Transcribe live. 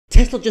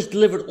Tesla just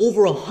delivered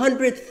over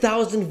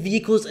 100,000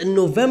 vehicles in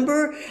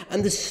November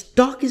and the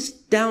stock is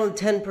down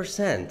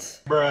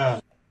 10%. Bruh.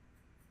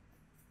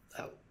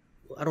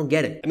 I don't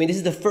get it. I mean, this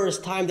is the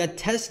first time that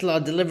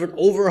Tesla delivered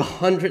over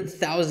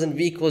 100,000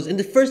 vehicles in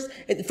the first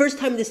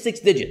time in the 6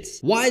 digits.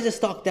 Why is the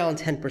stock down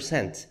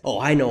 10%? Oh,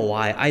 I know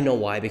why. I know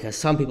why. Because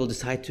some people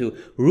decide to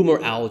rumor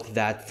out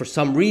that for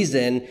some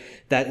reason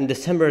that in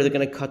December they're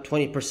going to cut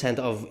 20%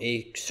 of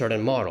a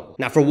certain model.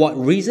 Now, for what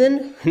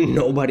reason?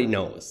 Nobody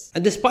knows.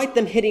 And despite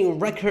them hitting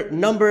record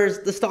numbers,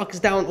 the stock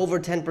is down over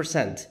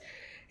 10%.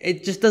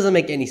 It just doesn't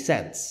make any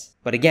sense.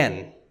 But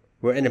again,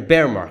 we're in a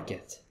bear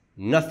market.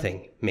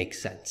 Nothing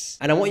makes sense.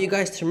 And I want you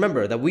guys to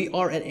remember that we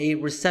are in a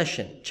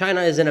recession.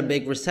 China is in a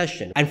big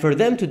recession. And for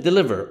them to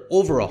deliver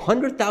over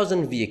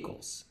 100,000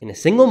 vehicles in a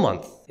single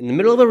month in the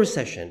middle of a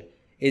recession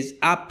is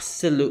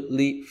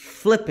absolutely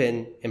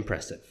flippin'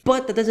 impressive.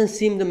 But that doesn't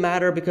seem to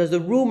matter because the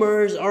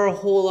rumors are a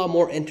whole lot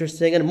more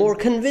interesting and more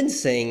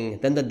convincing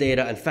than the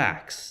data and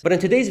facts. But in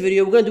today's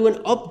video, we're going to do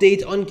an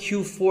update on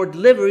Q4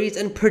 deliveries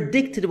and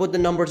predicted what the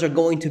numbers are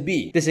going to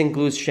be. This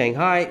includes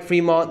Shanghai,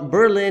 Fremont,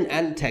 Berlin,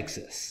 and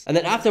Texas. And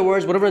then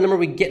afterwards, whatever number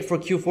we get for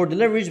Q4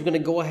 deliveries, we're going to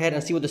go ahead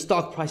and see what the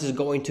stock price is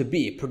going to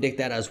be. Predict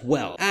that as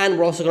well. And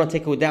we're also going to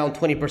take down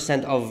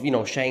 20% of,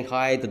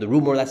 Shanghai, the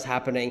rumor that's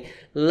happening.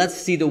 Let's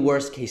see the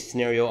worst case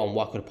scenario on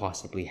what could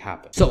possibly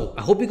happen. So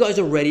I hope you guys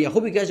are ready. I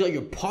hope you guys got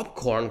your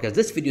popcorn because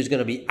this video is going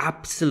to be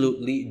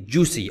absolutely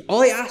juicy.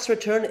 All I ask in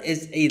return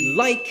is a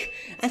like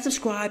and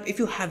subscribe if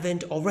you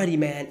haven't already,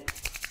 man.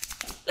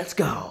 Let's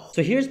go.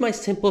 So here's my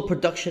simple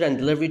production and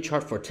delivery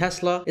chart for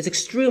Tesla. It's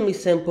extremely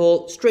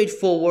simple,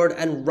 straightforward,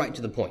 and right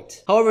to the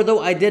point. However, though,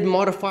 I did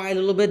modify a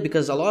little bit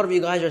because a lot of you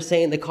guys are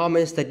saying in the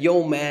comments that,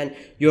 yo man,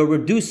 you're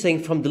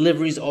reducing from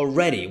deliveries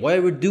already. Why are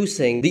you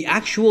reducing the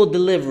actual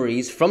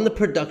deliveries from the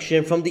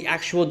production from the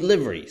actual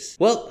deliveries?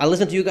 Well, I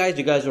listened to you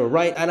guys were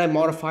right, and I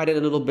modified it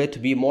a little bit to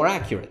be more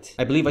accurate.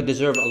 I believe I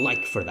deserve a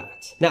like for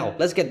that. Now,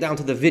 let's get down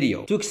to the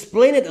video. To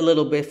explain it a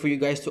little bit for you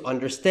guys to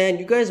understand,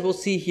 you guys will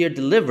see here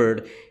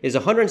delivered is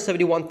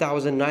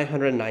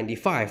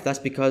 171,995. That's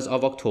because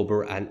of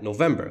October and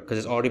November, because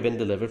it's already been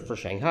delivered for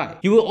Shanghai.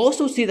 You will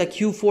also see that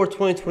Q4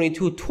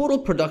 2022 total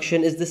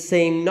production is the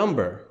same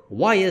number.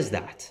 Why is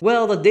that?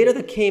 Well, the data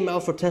that came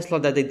out for Tesla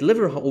that they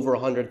delivered over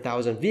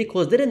 100,000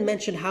 vehicles didn't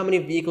mention how many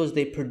vehicles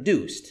they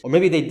produced. Or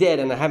maybe they did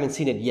and I haven't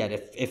seen it yet.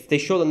 If they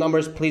show the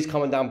numbers, please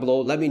comment down below,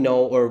 let me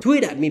know, or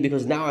tweet at me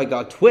because now I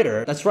got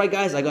Twitter. That's right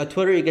guys, I got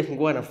Twitter. You guys can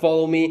go ahead and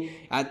follow me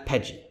at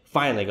Pejjy.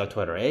 Finally got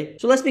Twitter, eh?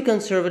 So let's be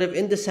conservative.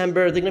 In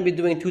December, they're going to be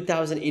doing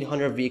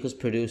 2,800 vehicles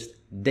produced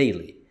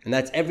daily. And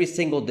that's every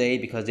single day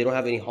because they don't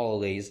have any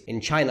holidays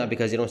in China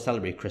because they don't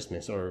celebrate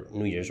Christmas or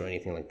New Year's or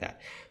anything like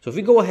that. So if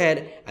we go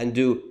ahead and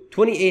do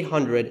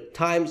 2,800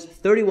 times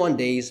 31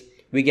 days,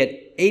 we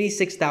get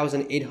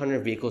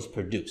 86,800 vehicles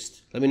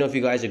produced. Let me know if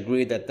you guys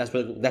agree that that's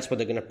what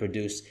they're going to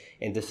produce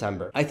in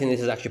December. I think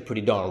this is actually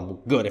pretty darn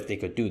good if they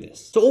could do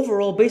this. So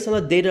overall, based on the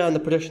data and the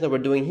prediction that we're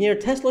doing here,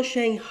 Tesla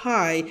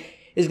Shanghai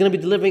is going to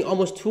be delivering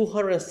almost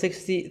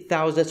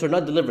 260,000, so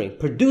not delivering,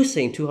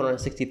 producing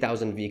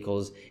 260,000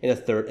 vehicles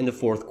in the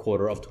fourth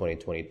quarter of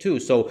 2022.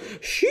 So,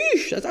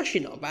 sheesh, that's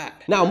actually not bad.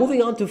 Now,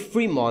 moving on to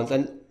Fremont,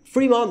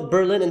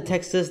 Berlin, and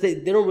Texas, they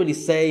don't really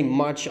say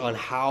much on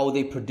how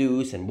they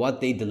produce and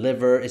what they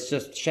deliver. It's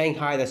just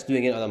Shanghai that's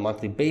doing it on a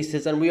monthly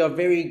basis, and we are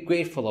very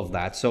grateful of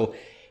that. So,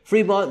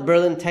 Fremont,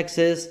 Berlin,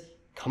 Texas,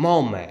 come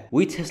on, man.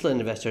 We Tesla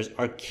investors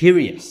are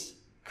curious.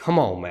 Come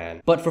on,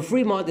 man. But for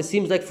Fremont, it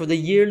seems like for the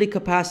yearly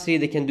capacity,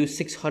 they can do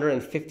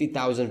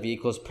 650,000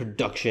 vehicles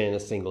production in a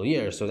single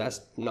year. So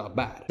that's not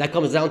bad. That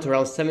comes down to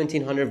around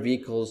 1,700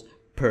 vehicles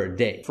per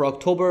day. For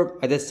October,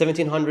 I did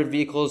 1,700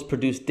 vehicles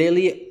produced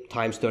daily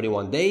times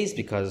 31 days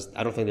because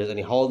I don't think there's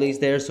any holidays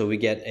there. So we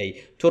get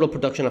a total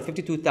production of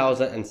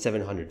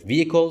 52,700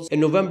 vehicles. In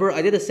November,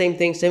 I did the same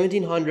thing,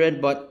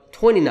 1,700, but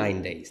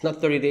 29 days, not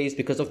 30 days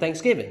because of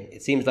Thanksgiving.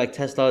 It seems like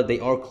Tesla, they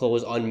are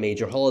closed on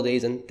major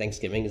holidays and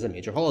Thanksgiving is a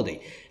major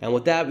holiday. And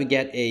with that, we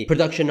get a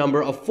production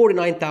number of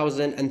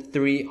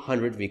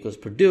 49,300 vehicles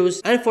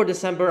produced. And for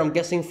December, I'm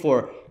guessing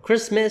for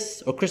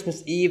Christmas or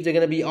Christmas Eve, they're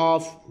going to be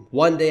off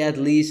one day at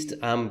least.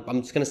 I'm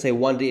just going to say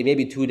 1 day,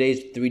 maybe 2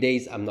 days, 3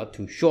 days. I'm not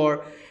too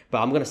sure.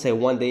 But I'm going to say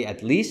 1 day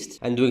at least.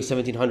 And doing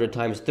 1,700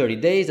 times 30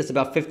 days, that's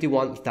about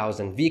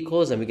 51,000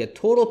 vehicles. And we get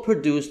total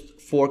produced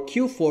for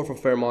Q4 for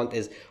Fremont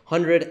is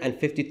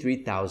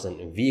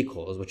 153,000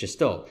 vehicles, which is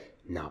still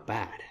not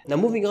bad. Now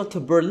moving on to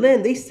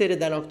Berlin, they stated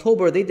that in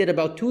October they did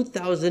about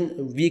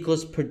 2,000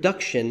 vehicles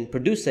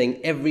producing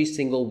every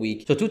single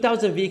week. So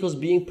 2,000 vehicles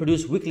being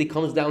produced weekly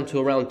comes down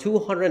to around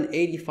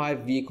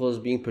 285 vehicles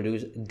being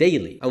produced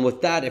daily. And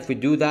with that, if we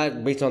do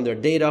that based on their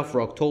data for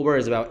October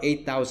is about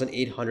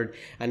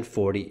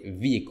 8,840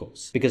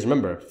 vehicles. Because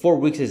remember, 4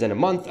 weeks is in a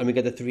month and we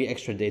get the 3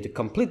 extra days to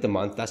complete the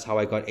month. That's how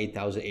I got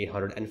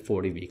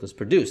 8,840 vehicles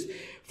produced.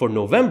 For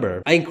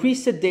November, I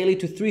increased it daily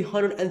to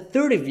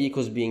 330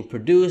 vehicles being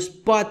produced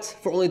but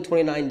for only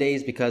 29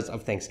 days because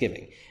of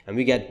Thanksgiving. And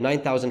we get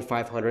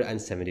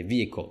 9,570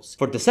 vehicles.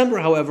 For December,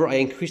 however, I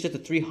increased it to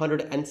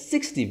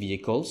 360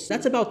 vehicles.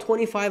 That's about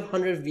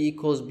 2,500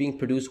 vehicles being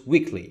produced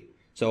weekly.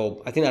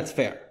 So I think that's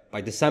fair. By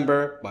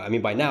December,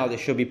 by now, they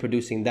should be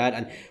producing that.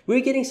 And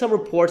we're getting some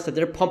reports that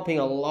they're pumping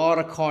a lot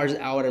of cars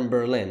out in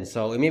Berlin.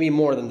 So it may be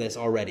more than this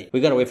already. We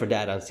gotta wait for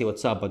data and see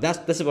what's up. But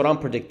this is what I'm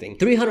predicting.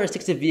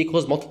 360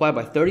 vehicles multiplied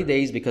by 30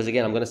 days, because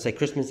again, I'm gonna say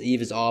Christmas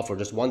Eve is off or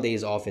just one day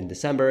is off in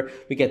December.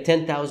 We get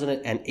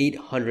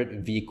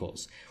 10,800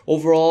 vehicles.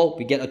 Overall,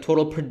 we get a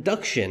total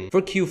production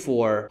for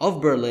Q4 of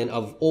Berlin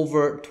of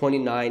over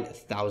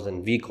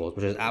 29,000 vehicles,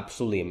 which is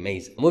absolutely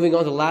amazing. Moving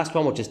on to the last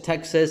one, which is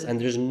Texas. And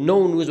there's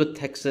no news with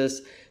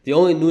Texas. The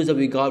only news that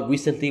we got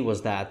recently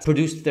was that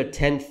produced their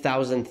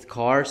 10,000th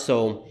car,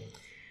 so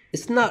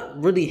it's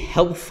not really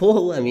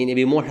helpful. I mean, it'd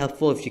be more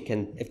helpful if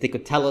they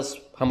could tell us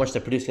how much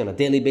they're producing on a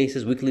daily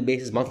basis, weekly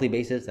basis, monthly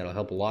basis. That'll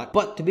help a lot.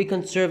 But to be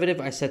conservative,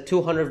 I said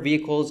 200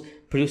 vehicles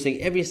producing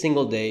every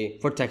single day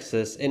for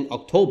Texas in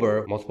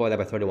October. Multiply that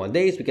by 31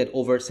 days, we get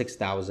over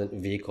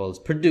 6,000 vehicles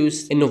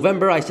produced. In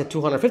November, I said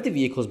 250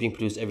 vehicles being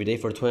produced every day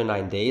for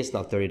 29 days,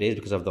 not 30 days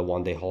because of the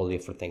one-day holiday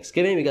for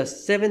Thanksgiving. We got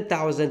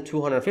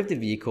 7,250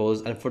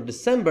 vehicles. And for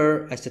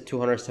December, I said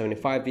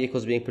 275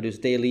 vehicles being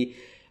produced daily.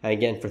 And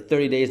again, for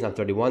 30 days, not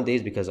 31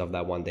 days because of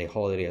that one-day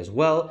holiday as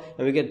well.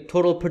 And we get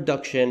total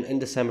production in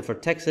December for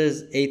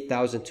Texas,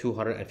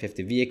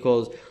 8,250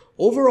 vehicles.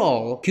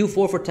 Overall,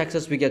 Q4 for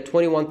Texas, we get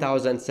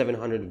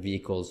 21,700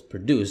 vehicles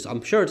produced.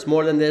 I'm sure it's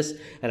more than this,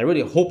 and I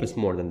really hope it's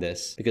more than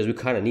this because we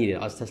kind of need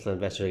it. Us Tesla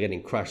investors are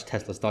getting crushed,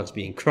 Tesla stocks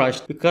being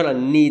crushed. We kind of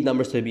need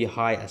numbers to be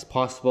high as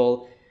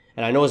possible.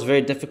 And I know it's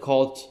very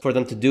difficult for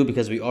them to do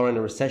because we are in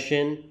a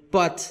recession,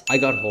 but I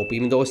got hope.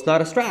 Even though it's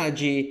not a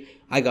strategy,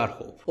 I got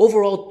hope.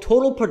 Overall,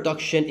 total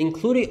production,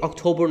 including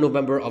October,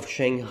 November of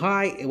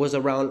Shanghai, it was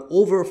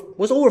over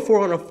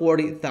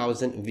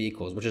 440,000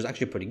 vehicles, which is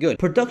actually pretty good.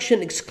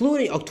 Production,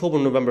 excluding October,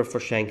 November for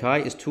Shanghai,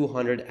 is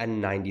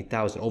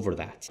 290,000, over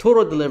that.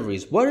 Total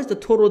deliveries. What is the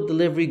total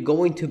delivery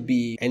going to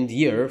be end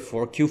year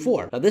for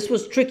Q4? Now, this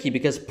was tricky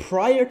because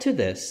prior to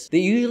this, they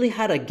usually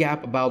had a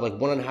gap about like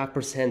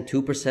 1.5%,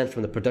 2%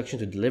 from the production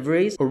to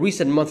deliveries. For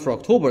recent month for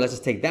October, let's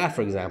just take that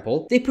for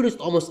example, they produced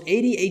almost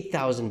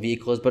 88,000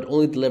 vehicles, but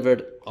only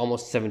delivered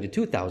almost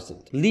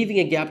 72,000, leaving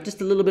a gap just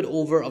a little bit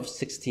over of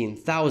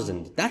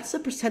 16,000. That's a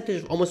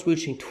percentage of almost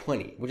reaching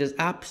 20, which is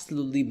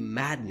absolutely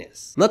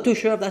madness. Not too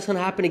sure if that's going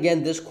to happen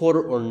again this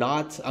quarter or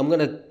not. I'm going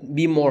to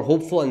be more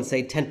hopeful and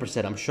say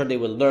 10%. I'm sure they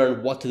will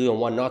learn what to do and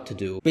what not to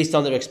do based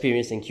on their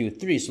experience in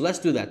Q3. So let's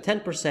do that.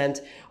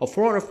 10% of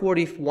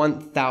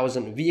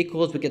 441,000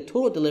 vehicles. We get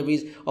total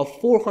deliveries of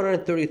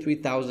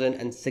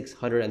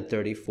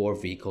 433,634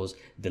 vehicles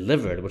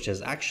delivered, which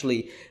is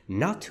actually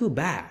not too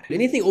bad.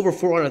 Anything over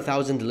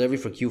 400,000 delivery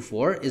for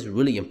Q4 is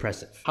really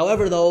impressive.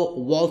 However, though,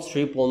 Wall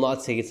Street will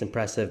not say it's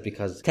impressive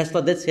because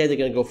Tesla did say they're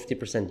going to go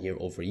 50% year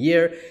over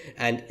year.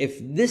 And if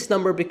this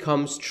number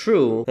becomes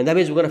true, then that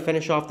means we're going to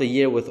finish off the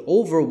year with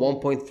over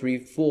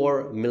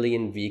 1.34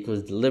 million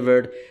vehicles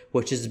delivered,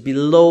 which is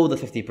below the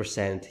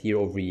 50% year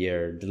over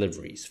year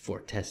deliveries for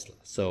Tesla.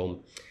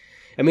 So,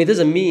 I mean, it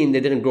doesn't mean they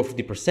didn't grow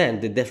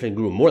 50%. They definitely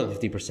grew more than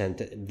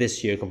 50%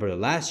 this year compared to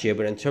last year.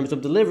 But in terms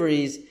of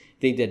deliveries,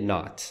 they did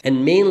not.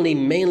 And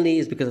mainly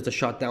is because of the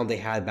shutdown they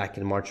had back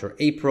in March or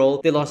April.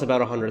 They lost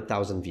about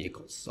 100,000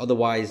 vehicles.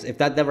 Otherwise, if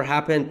that never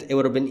happened, it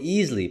would have been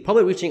easily,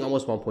 probably reaching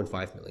almost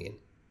 1.5 million.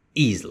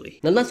 Easily.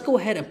 Now let's go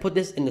ahead and put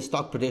this in the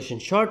stock prediction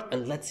chart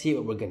and let's see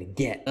what we're gonna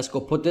get. Let's go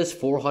put this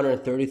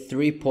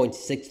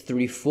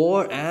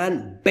 433.634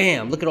 and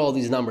bam, look at all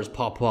these numbers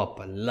pop up.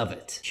 I love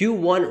it.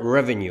 Q1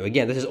 revenue.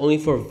 Again, this is only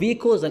for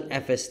vehicles and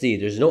FSD.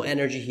 There's no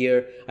energy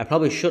here. I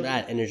probably should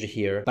add energy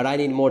here, but I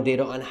need more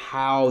data on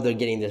how they're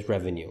getting this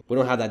revenue. We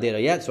don't have that data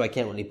yet, so I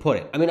can't really put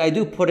it. I mean, I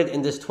do put it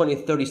in this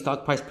 2030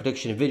 stock price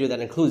prediction video that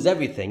includes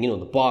everything. You know,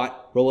 the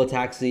bot,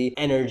 robotaxi,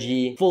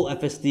 energy, full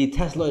FSD,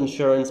 Tesla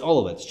insurance,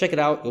 all of it. Just check it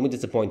out. You'll be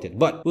disappointed.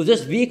 But with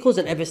just vehicles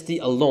and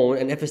FSD alone,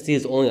 and FSD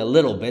is only a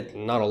little bit,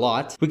 not a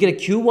lot, we get a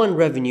Q1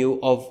 revenue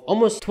of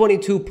almost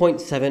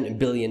 $22.7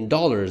 billion,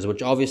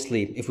 which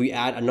obviously, if we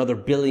add another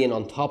billion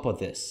on top of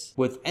this,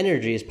 with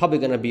energy, is probably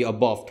going to be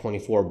above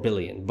 24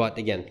 billion. But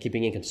again,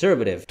 keeping it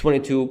conservative,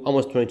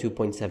 almost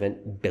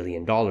 $22.7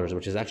 billion,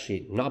 which is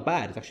actually not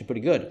bad. It's actually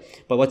pretty good.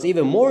 But what's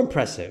even more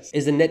impressive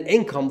is the net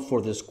income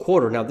for this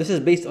quarter. Now, this is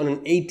based on an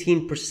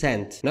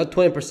 18%, not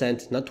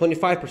 20%, not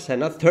 25%,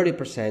 not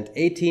 30%,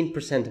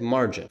 18%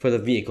 margin for the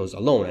vehicles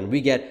alone. And we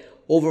get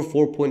over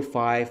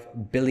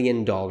 $4.5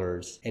 billion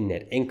in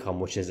net income,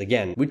 which is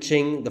again,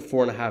 reaching the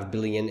 $4.5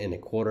 billion in a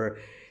quarter.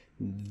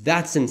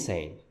 That's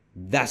insane.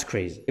 That's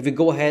crazy. If we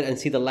go ahead and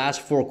see the last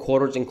 4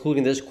 quarters,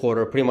 including this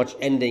quarter, pretty much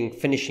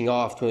finishing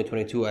off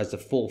 2022 as the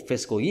full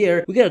fiscal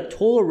year, we get a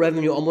total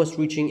revenue almost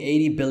reaching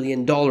 $80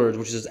 billion,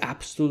 which is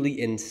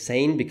absolutely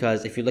insane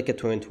because if you look at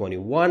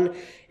 2021,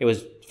 it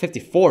was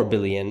 54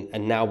 billion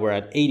and now we're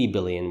at 80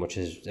 billion, which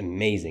is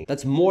amazing.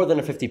 That's more than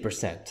a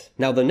 50%.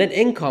 Now the net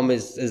income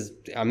is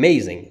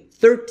amazing.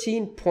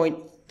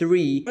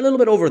 13.3, a little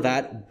bit over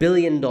that,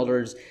 $billion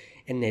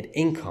in net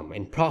income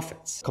and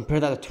profits.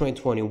 Compare that to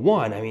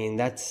 2021. I mean,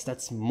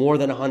 that's more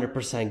than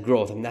 100%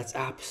 growth. I mean, that's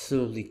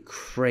absolutely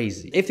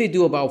crazy. If they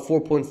do about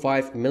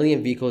 4.5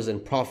 million vehicles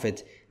in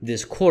profit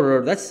this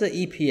quarter, that's the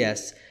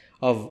EPS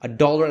of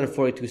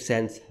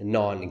 $1.42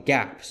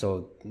 non-GAAP.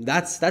 So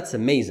that's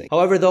amazing.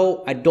 However,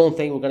 though, I don't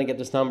think we're gonna get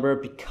this number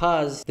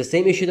because the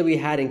same issue that we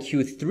had in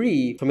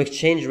Q3 from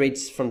exchange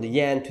rates from the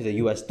yen to the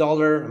US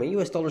dollar. I mean,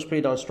 US dollar is pretty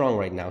darn strong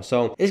right now.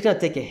 So it's gonna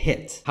take a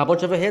hit. How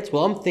much of a hit?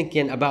 Well, I'm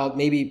thinking about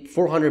maybe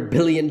 $400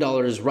 billion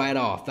right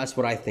off. That's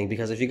what I think.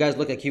 Because if you guys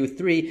look at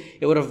Q3,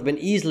 it would have been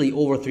easily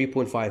over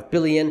 3.5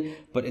 billion.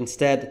 But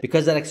instead,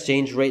 because that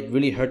exchange rate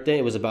really hurt them,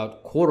 it was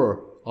about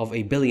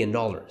 $250 million.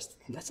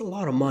 That's a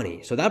lot of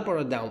money. So that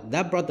brought it down.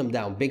 That brought them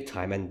down big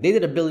time. And they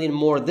did $1 billion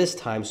more this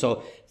time.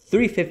 So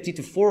 $350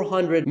 to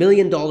 $400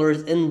 million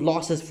in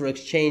losses for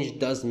exchange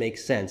does make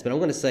sense. But I'm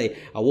going to say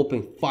a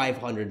whopping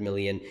 $500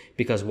 million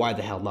because why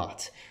the hell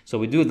not? So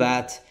we do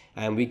that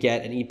and we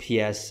get an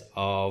EPS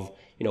of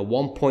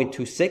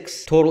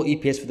 1.26, total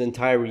EPS for the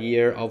entire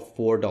year of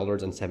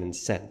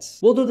 $4.07.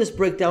 We'll do this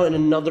breakdown in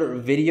another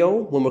video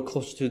when we're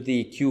close to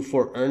the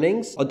Q4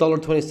 earnings.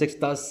 $1.26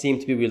 does seem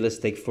to be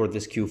realistic for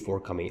this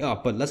Q4 coming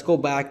up, but let's go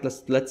back.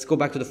 Let's go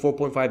back to the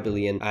 4.5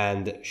 billion,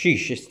 and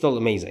sheesh, it's still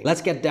amazing.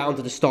 Let's get down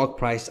to the stock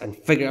price and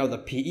figure out the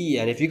PE.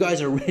 And if you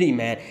guys are ready,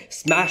 man,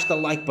 smash the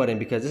like button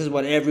because this is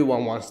what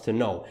everyone wants to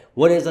know.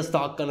 When is the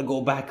stock gonna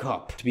go back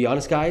up? To be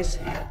honest, guys,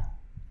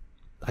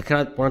 I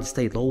kind of want to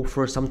stay low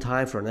for some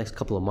time for the next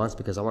couple of months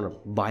because I want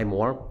to buy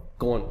more,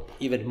 going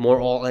even more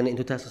all in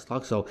into Tesla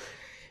stock. So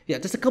yeah,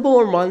 just a couple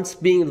more months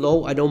being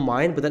low, I don't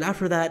mind. But then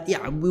after that,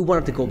 yeah, we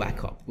want it to go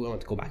back up. We want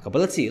it to go back up. But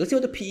let's see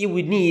what the PE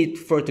we need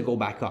for it to go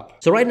back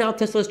up. So right now,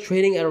 Tesla is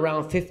trading at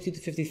around 50 to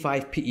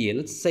 55 PE.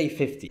 Let's say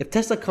 50. If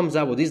Tesla comes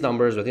out with these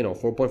numbers with,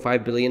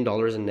 $4.5 billion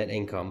in net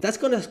income, that's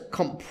going to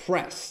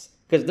compress.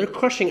 Because they're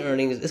crushing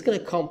earnings, it's going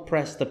to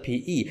compress the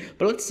PE.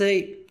 But let's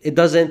say it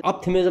doesn't.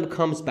 Optimism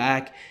comes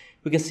back.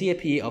 We can see a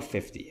PE of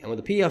 50. And with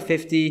a PE of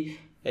 50,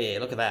 hey,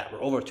 look at that.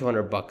 We're over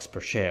 $200 per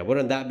share.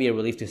 Wouldn't that be a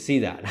relief to see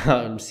that?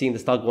 I'm seeing the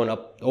stock going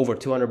up over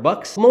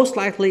 $200. Most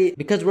likely,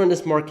 because we're in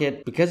this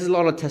market, because there's a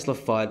lot of Tesla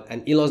FUD,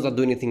 and Elon's not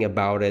doing anything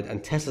about it,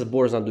 and Tesla's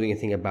board is not doing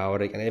anything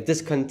about it, and if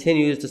this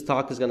continues, the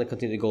stock is going to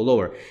continue to go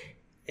lower.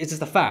 It's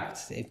just a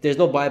fact. If there's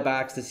no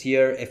buybacks this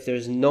year, if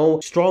there's no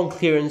strong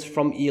clearance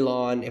from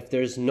Elon, if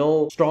there's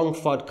no strong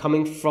FUD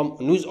coming from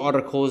news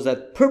articles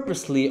that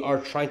purposely are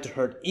trying to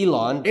hurt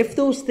Elon, if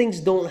those things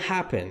don't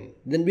happen,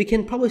 then we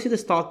can probably see the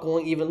stock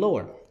going even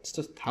lower. It's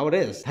just how it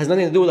is. It has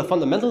nothing to do with the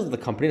fundamentals of the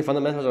company. The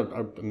fundamentals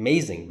are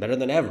amazing, better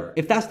than ever.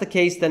 If that's the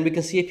case, then we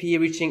can see a PE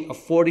reaching a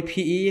 40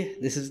 PE.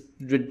 This is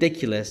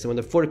ridiculous. And when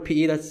the 40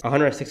 PE, that's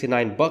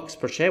 $169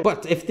 per share.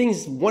 But if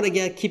things want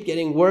to keep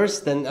getting worse,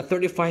 then a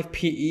 35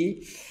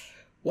 PE,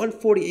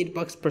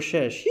 $148 per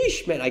share.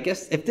 Sheesh, man. I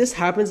guess if this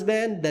happens,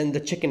 man, then the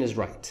chicken is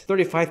right.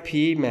 35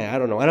 PE, man, I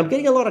don't know. And I'm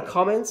getting a lot of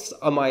comments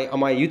on my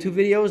YouTube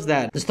videos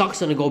that the stock's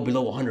gonna go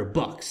below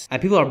 $100.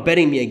 And people are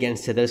betting me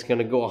against it that it's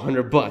gonna go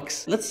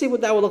 $100. Let's see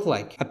what that would look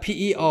like. A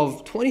PE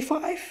of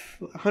 25,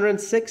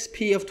 106,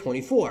 PE of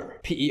 24,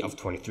 PE of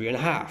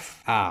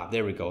 23.5. Ah,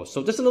 there we go.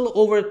 So just a little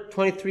over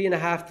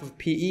 23.5 of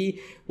PE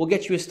will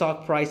get you a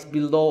stock price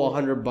below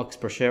 $100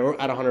 per share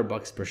or at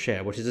 $100 per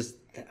share, which is just,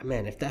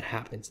 man, if that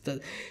happens,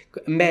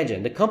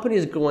 imagine the company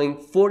is growing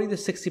 40 to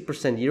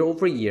 60% year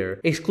over year,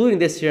 excluding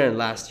this year and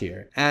last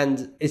year,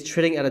 and it's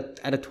trading at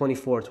a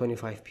 24,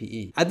 25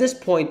 PE. At this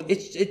point,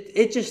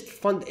 it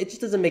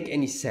just doesn't make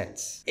any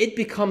sense. It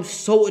becomes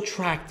so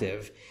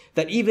attractive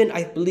that even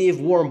I believe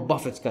Warren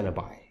Buffett's gonna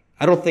buy.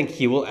 I don't think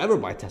he will ever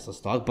buy Tesla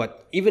stock,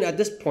 but even at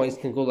this point,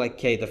 it can go like,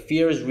 okay, the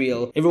fear is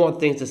real. Everyone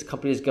thinks this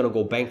company is going to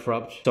go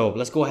bankrupt. So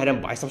let's go ahead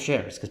and buy some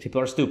shares because people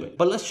are stupid.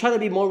 But let's try to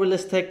be more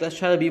realistic. Let's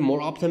try to be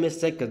more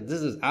optimistic because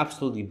this is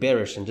absolutely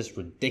bearish and just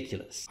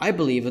ridiculous. I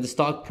believe that the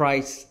stock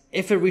price,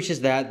 if it reaches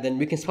that, then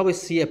we can probably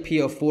see a P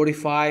of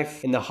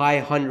 45 in the high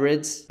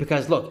hundreds.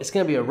 Because look, it's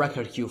going to be a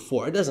record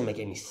Q4. It doesn't make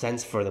any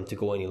sense for them to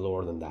go any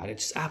lower than that. It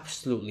just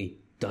absolutely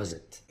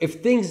doesn't.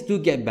 If things do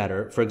get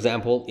better, for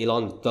example,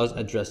 Elon does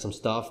address some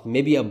stuff,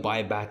 maybe a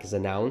buyback is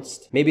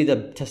announced, maybe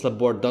the Tesla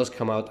board does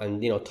come out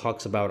and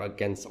talks about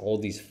against all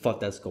these FUD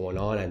that's going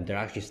on, and they're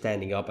actually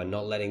standing up and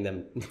not letting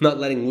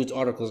news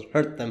articles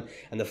hurt them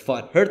and the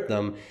FUD hurt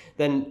them,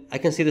 then I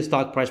can see the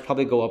stock price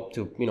probably go up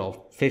to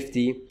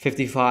 50,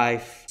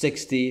 55,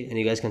 60, and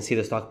you guys can see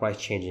the stock price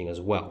changing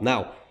as well.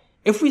 Now,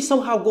 if we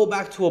somehow go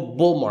back to a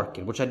bull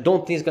market, which I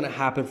don't think is going to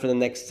happen for the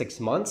next 6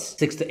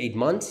 to 8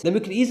 months, then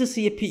we could easily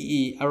see a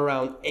PE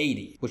around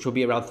 80, which will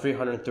be around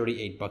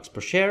 $338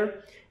 per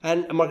share,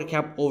 and a market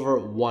cap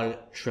over $1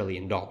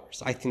 trillion.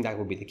 I think that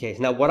would be the case.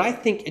 Now, what I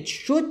think it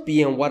should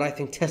be and what I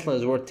think Tesla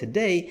is worth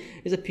today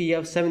is a PE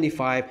of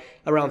 75,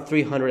 around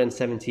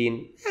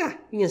 317,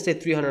 you can say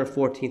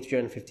 314,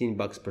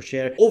 $315 per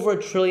share, over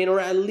 $1 trillion, or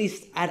at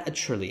least at $1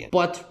 trillion.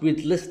 But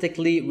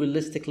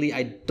realistically,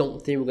 I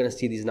don't think we're going to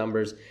see these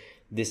numbers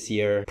this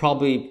year,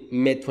 probably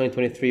mid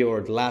 2023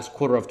 or the last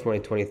quarter of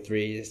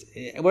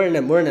 2023. We're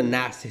in a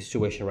nasty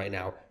situation right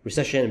now.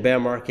 Recession, bear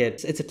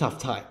market, it's a tough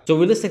time. So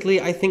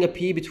realistically, I think a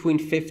PE between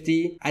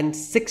 50 and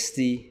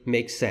 60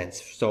 makes sense.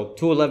 So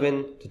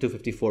 211 to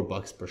 254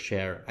 bucks per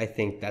share. I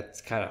think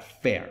that's kind of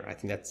fair. I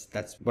think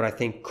that's what I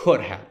think could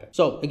happen.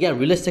 So again,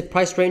 realistic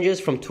price ranges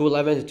from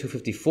 211 to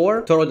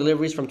 254. Total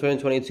deliveries from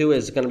 2022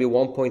 is going to be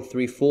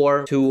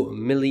 1.342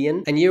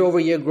 million. And year over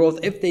year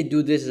growth, if they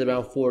do this, is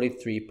around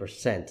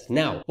 43%.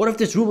 Now, what if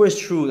this rumor is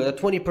true that a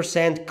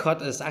 20%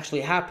 cut is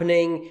actually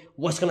happening?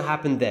 What's going to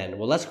happen then?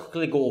 Well, let's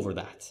quickly go over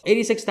that.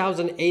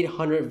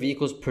 86,800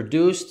 vehicles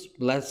produced.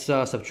 Let's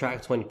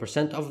subtract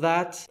 20% of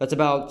that. That's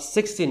about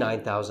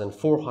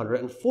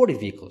 69,440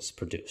 vehicles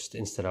produced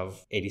instead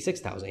of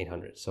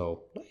 86,800.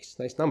 So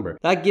nice number.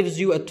 That gives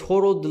you a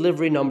total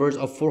delivery numbers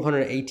of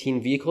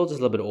 418 vehicles. It's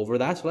a little bit over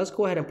that. So let's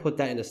go ahead and put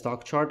that in the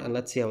stock chart and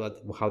let's see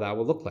how that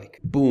will look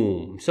like.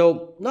 Boom.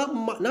 So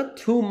not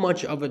too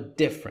much of a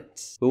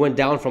difference. We went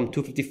down from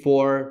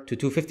 254 to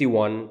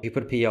 251. If you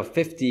put a PE of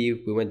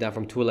 50, we went down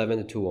from 211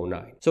 to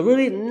 209. So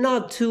really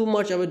not too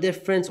much of a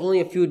difference,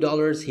 only a few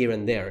dollars here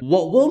and there.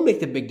 What will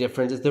make the big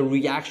difference is the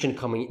reaction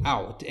coming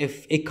out.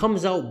 If it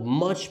comes out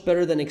much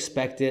better than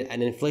expected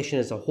and inflation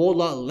is a whole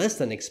lot less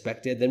than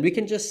expected, then we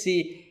can just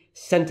see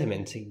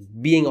sentiment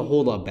being a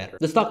whole lot better.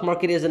 The stock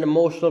market is an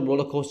emotional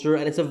roller coaster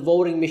and it's a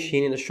voting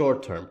machine in the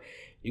short term.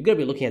 You're going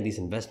to be looking at these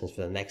investments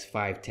for the next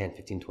 5, 10,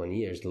 15, 20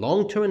 years.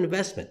 Long-term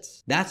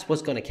investments. That's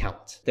what's going to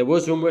count. There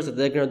was rumors that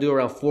they're going to do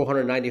around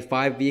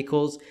 495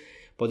 vehicles,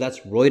 but that's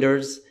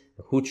Reuters.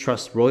 Who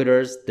trusts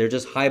Reuters? They're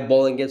just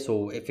highballing it,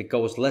 so if it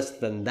goes less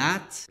than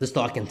that, the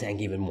stock can tank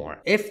even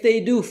more. If they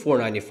do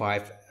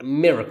 495, a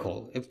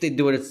miracle. If they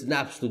do it, it's an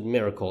absolute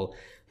miracle.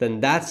 Then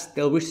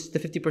they'll reach the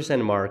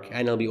 50% mark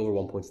and it'll be over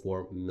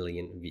 1.4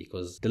 million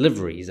vehicles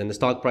deliveries. And the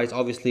stock price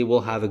obviously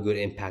will have a good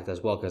impact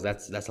as well because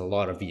that's a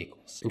lot of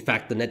vehicles. In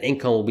fact, the net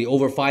income will be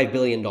over $5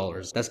 billion.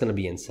 That's going to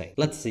be insane.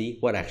 Let's see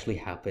what actually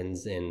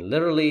happens in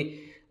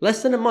literally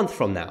less than a month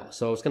from now.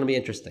 So it's going to be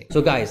interesting.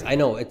 So guys, I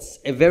know it's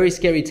a very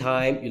scary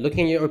time. You're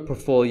looking at your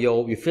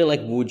portfolio, you feel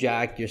like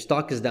Woojack, your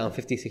stock is down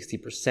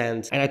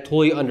 50-60%. And I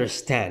totally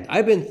understand.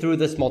 I've been through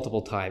this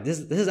multiple times.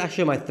 This is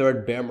actually my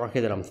third bear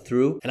market that I'm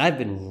through. And I've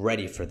been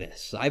ready for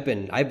this. I've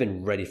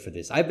been ready for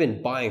this. I've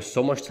been buying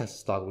so much Tesla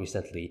stock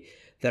recently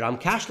that I'm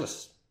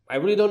cashless. I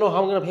really don't know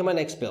how I'm going to pay my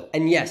next bill.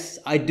 And yes,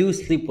 I do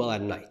sleep well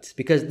at night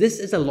because this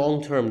is a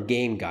long-term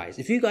game, guys.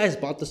 If you guys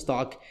bought the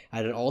stock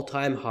at an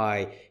all-time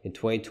high in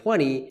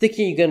 2020,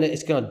 thinking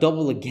it's going to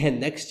double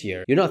again next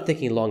year, you're not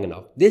thinking long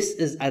enough. This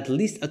is at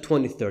least a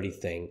 2030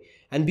 thing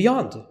and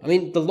beyond. I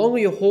mean, the longer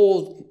you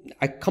hold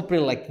a company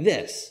like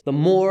this, the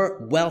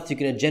more wealth you're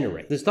going to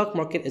generate. The stock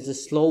market is a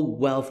slow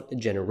wealth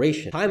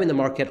generation. Time in the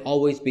market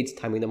always beats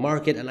timing the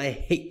market, and I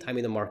hate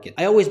timing the market.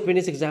 I always bring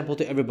this example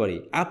to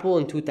everybody. Apple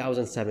in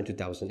 2007,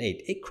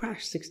 2008, it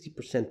crashed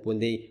 60% when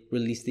they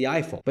released the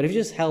iPhone. But if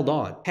you just held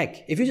on,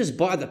 heck, if you just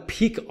bought at the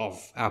peak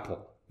of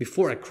Apple,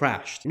 before it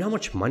crashed, you know how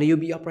much money you'll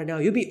be up right now?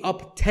 You'll be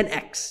up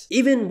 10x,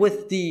 even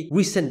with the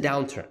recent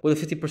downturn,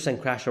 with a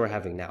 50% crash that we're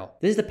having now.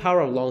 This is the power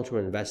of long-term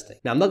investing.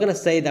 Now, I'm not going to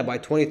say that by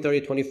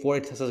 2030,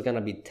 2040, Tesla's going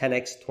to be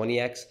 10x,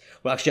 20x.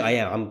 Well, actually, I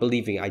am.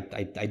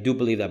 I do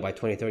believe that by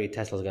 2030,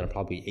 Tesla's going to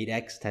probably be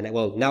 8x, 10x.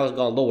 Well, now it's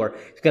gone lower.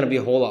 It's going to be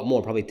a whole lot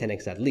more, probably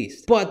 10x at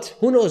least. But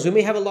who knows? We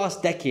may have a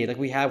lost decade like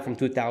we have from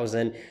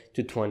 2000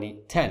 to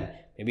 2010.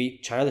 Maybe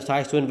China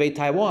decides to invade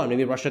Taiwan.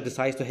 Maybe Russia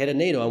decides to hit a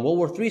NATO and World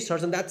War III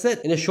starts and that's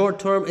it. In the short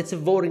term, it's a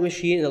voting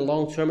machine. In the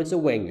long term, it's a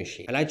weighing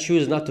machine. And I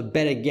choose not to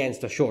bet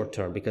against the short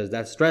term because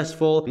that's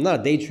stressful. I'm not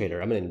a day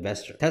trader. I'm an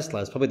investor.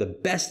 Tesla is probably the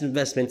best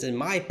investment, in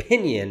my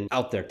opinion,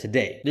 out there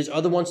today. There's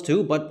other ones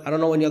too, but I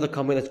don't know any other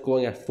company that's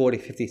growing at 40,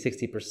 50,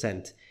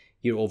 60%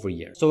 year over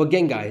year. So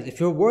again, guys, if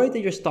you're worried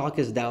that your stock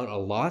is down a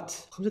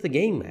lot, come to the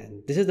game,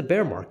 man. This is the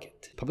bear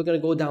market. Probably going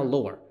to go down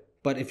lower.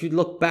 But if you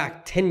look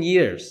back 10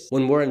 years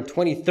when we're in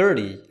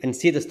 2030 and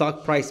see the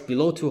stock price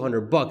below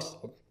 200 bucks,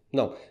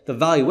 no, the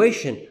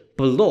valuation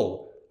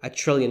below $1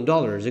 trillion,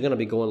 you're going to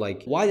be going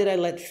like, why did I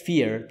let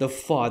fear, the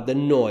FUD, the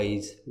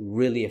noise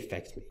really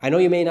affect me? I know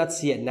you may not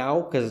see it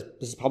now because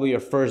this is probably your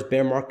first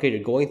bear market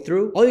you're going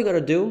through. All you got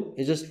to do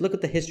is just look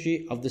at the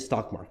history of the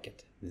stock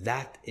market.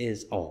 That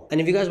is all.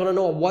 And if you guys want to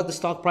know what the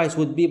stock price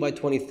would be by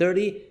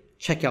 2030,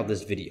 check out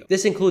this video.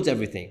 This includes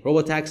everything: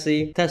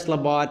 Robotaxi, Tesla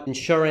bot,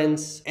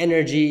 insurance,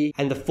 energy,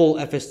 and the full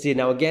FSD.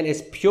 Now again,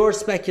 it's pure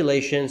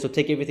speculation, so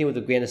take everything with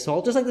a grain of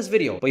salt, just like this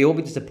video, but you won't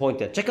be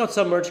disappointed. Check out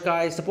some merch,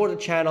 guys. Support the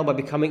channel by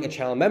becoming a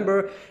channel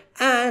member,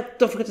 and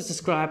don't forget to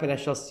subscribe, and I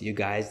shall see you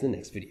guys in the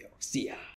next video. See ya.